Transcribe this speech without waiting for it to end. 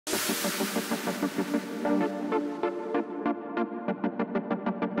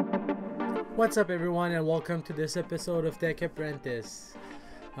What's up everyone, and welcome to this episode of Tech Apprentice.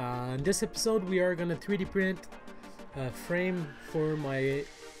 In this episode we are gonna 3D print a frame for my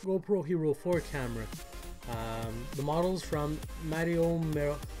GoPro Hero4 camera. The model's from Mario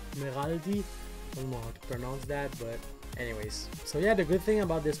Meraldi. I don't know how to pronounce that, but anyways. So yeah, the good thing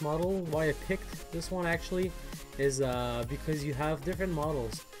about this model, why I picked this one actually, is because you have different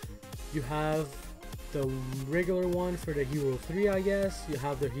models. You have the regular one for the Hero 3, I guess. You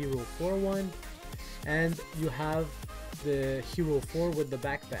have the Hero 4 one, and you have the Hero 4 with the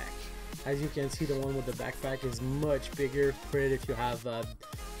backpack. As you can see, the one with the backpack is much bigger for it if you have the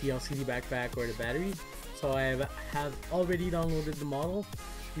LCD backpack or the battery. So I have already downloaded the model.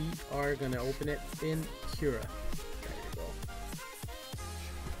 We are gonna open it in Cura. There you go.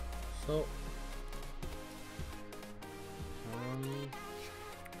 So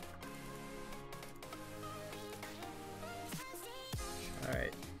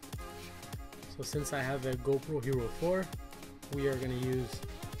alright, so since I have a GoPro Hero 4, we are going to use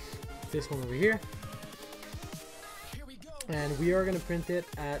this one over here, and we are going to print it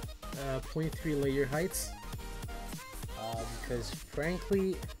at 0.3 layer heights, because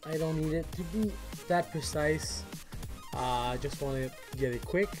frankly I don't need it to be that precise. I just want to get it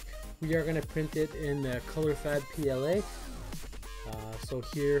quick. We are going to print it in color fad PLA. So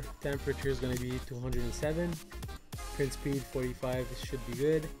here temperature is going to be 207, print speed 45, this should be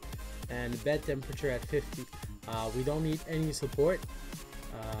good, and bed temperature at 50. We don't need any support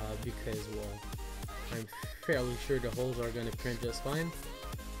because, well, I'm fairly sure the holes are going to print just fine.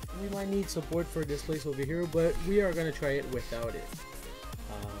 We might need support for this place over here, but we are going to try it without it.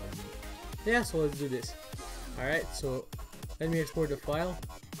 Yeah, so let's do this. Alright, so let me export the file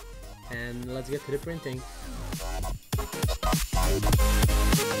and let's get to the printing.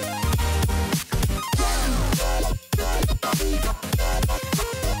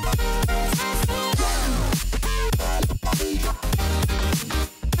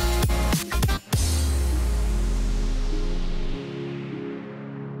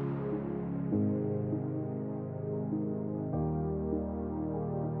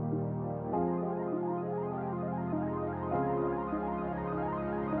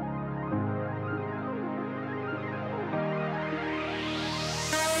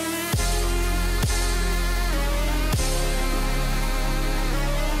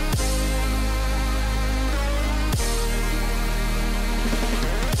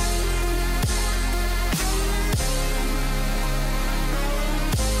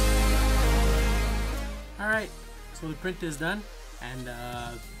 Alright, so the print is done, and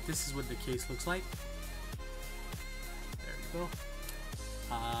this is what the case looks like. There we go.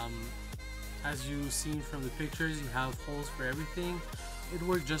 As you've seen from the pictures, you have holes for everything. It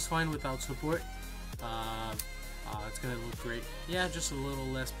worked just fine without support. It's gonna look great. Yeah, just a little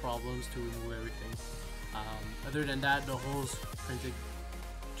less problems to remove everything. Other than that, the holes printed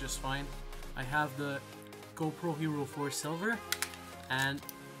just fine. I have the GoPro Hero 4 Silver, and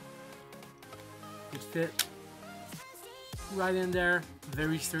it fit right in there,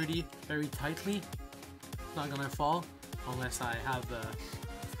 very sturdy, very tightly. Not gonna fall unless I have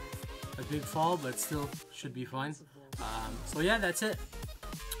a big fall, but still should be fine. So yeah, that's it.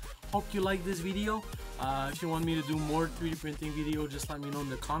 Hope you like this video. If you want me to do more 3D printing video, just let me know in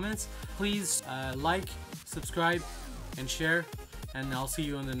the comments. Please like, subscribe, and share, and I'll see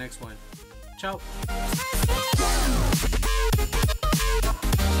you in the next one. Ciao!